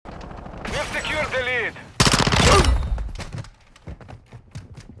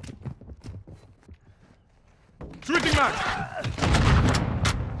mag!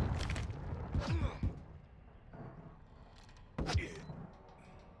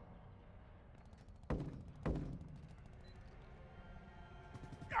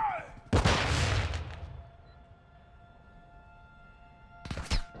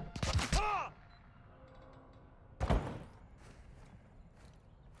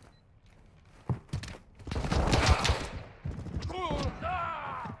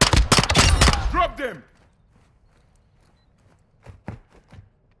 Drop them!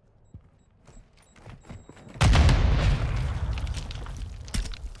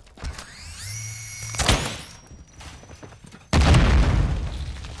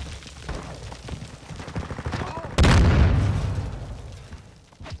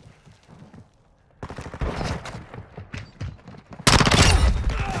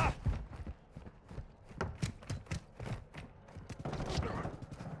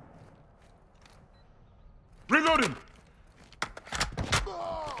 Reloading!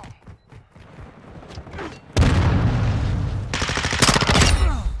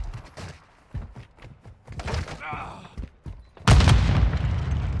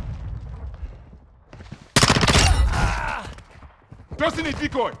 Tossing a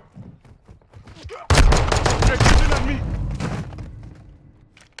decoy! They're shooting at me!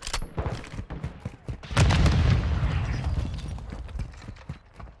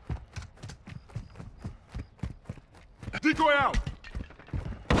 Decoy out!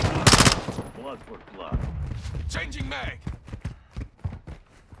 Blood for blood. Changing mag!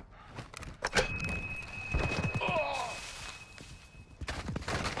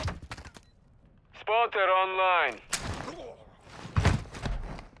 Spotter online.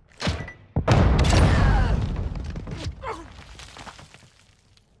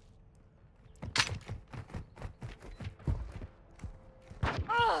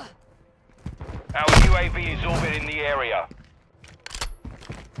 Our UAV is orbiting the area.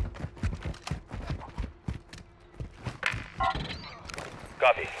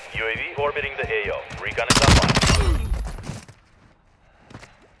 Copy. UAV orbiting the AO. Recon is online.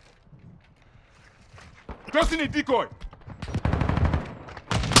 Tossing a decoy!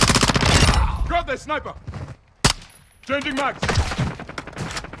 Grab that sniper! Changing mags!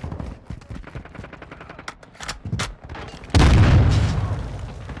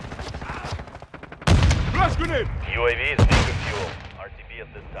 Flash grenade! UAV is being refueled. RTB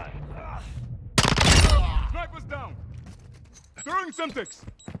at this time. Sniper's down! Throwing Semtex!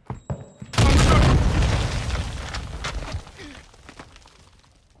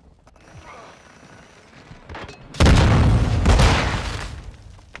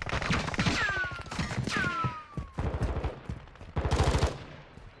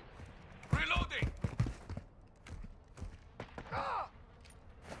 Reloading.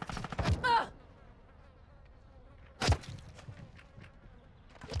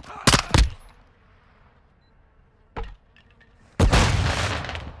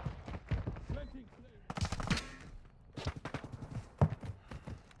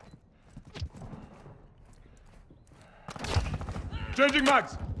 Changing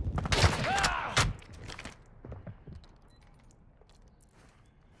mags!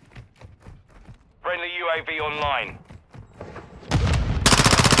 Friendly UAV online.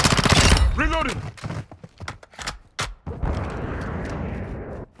 Reloading!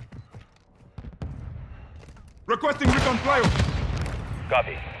 Requesting recon flyover!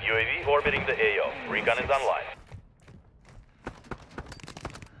 Copy. UAV orbiting the AO. Recon is online.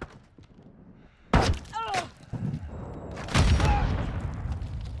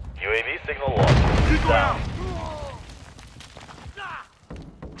 UAV signal lost. Decoy Down. out!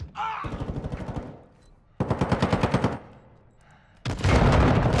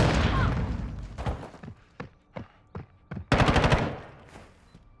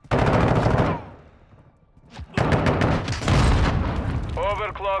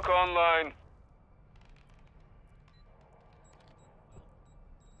 Overclock online.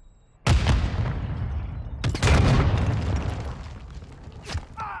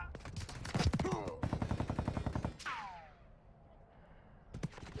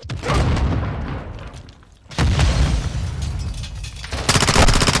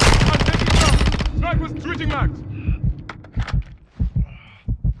 Snipers switching mags!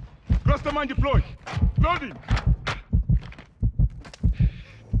 Cluster mine deployed! Loading!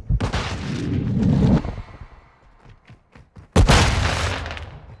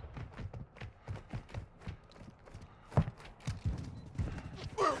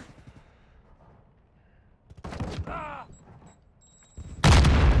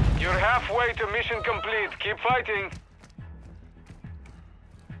 You're halfway to mission complete. Keep fighting.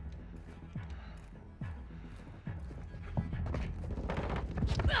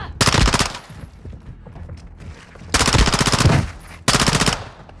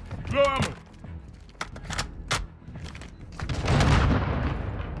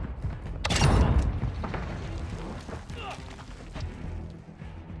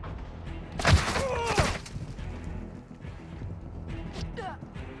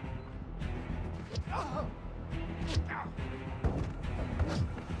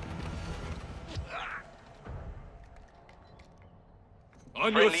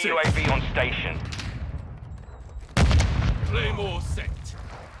 On your Friendly six. UAV on station. Claymore set.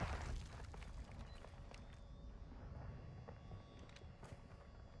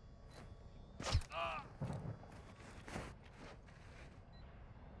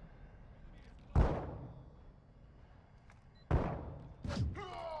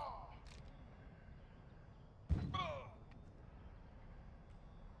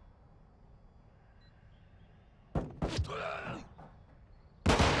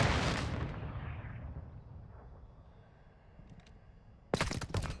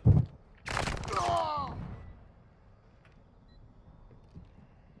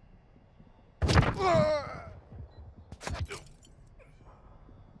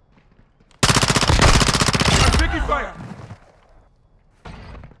 I'm taking fire.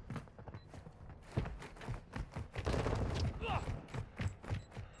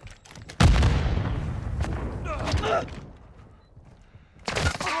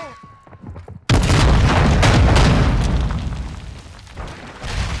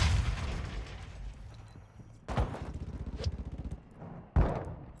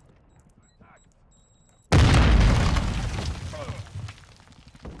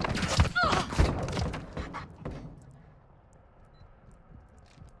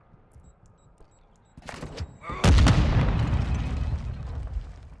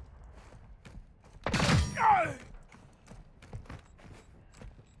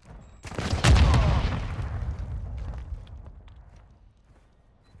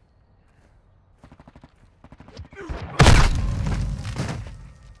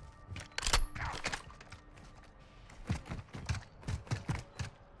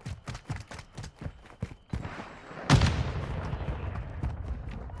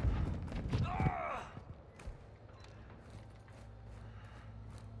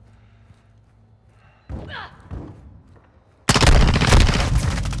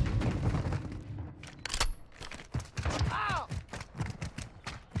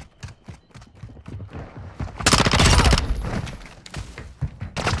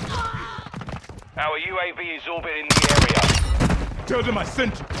 Our UAV is orbiting the area. Tell them I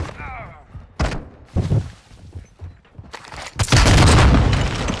sent you.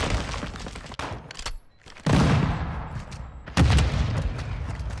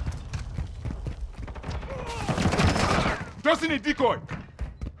 Tossing a decoy.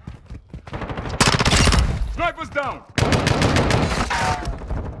 Sniper's down.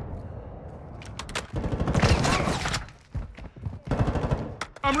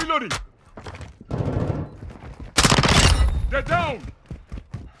 I'm reloading. They're down.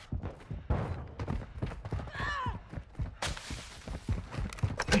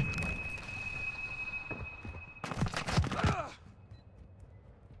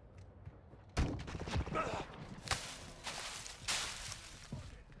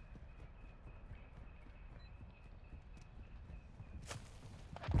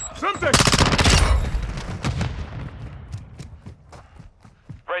 Something.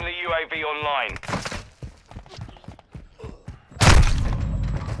 Friendly UAV online.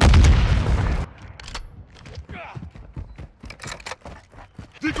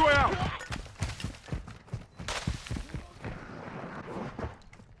 Decoy out.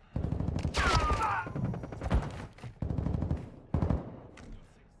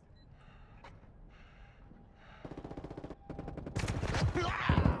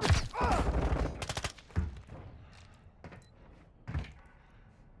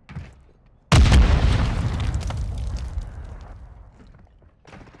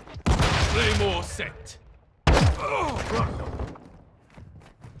 Claymore set.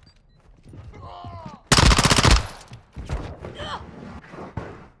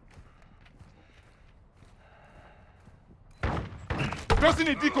 Tossing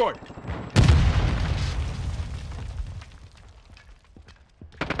a decoy.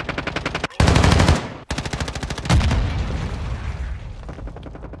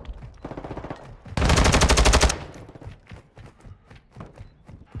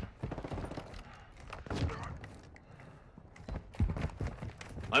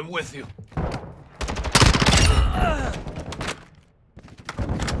 I'm with you.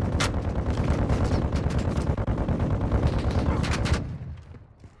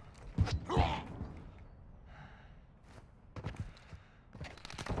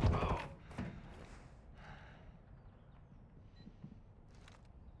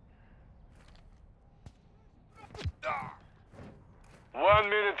 One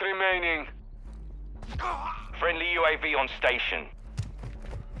minute remaining. Friendly UAV on station.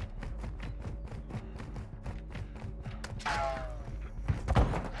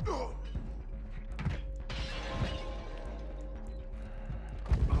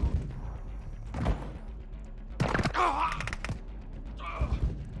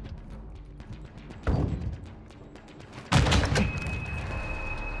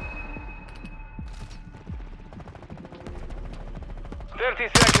 30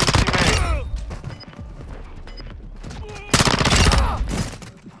 seconds remaining.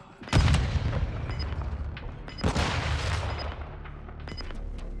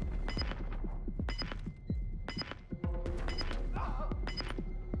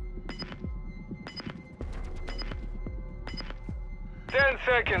 Ten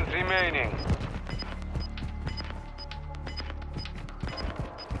seconds remaining.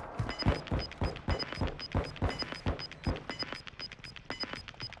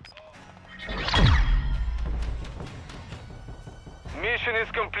 Mission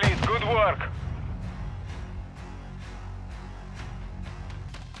is complete. Good work.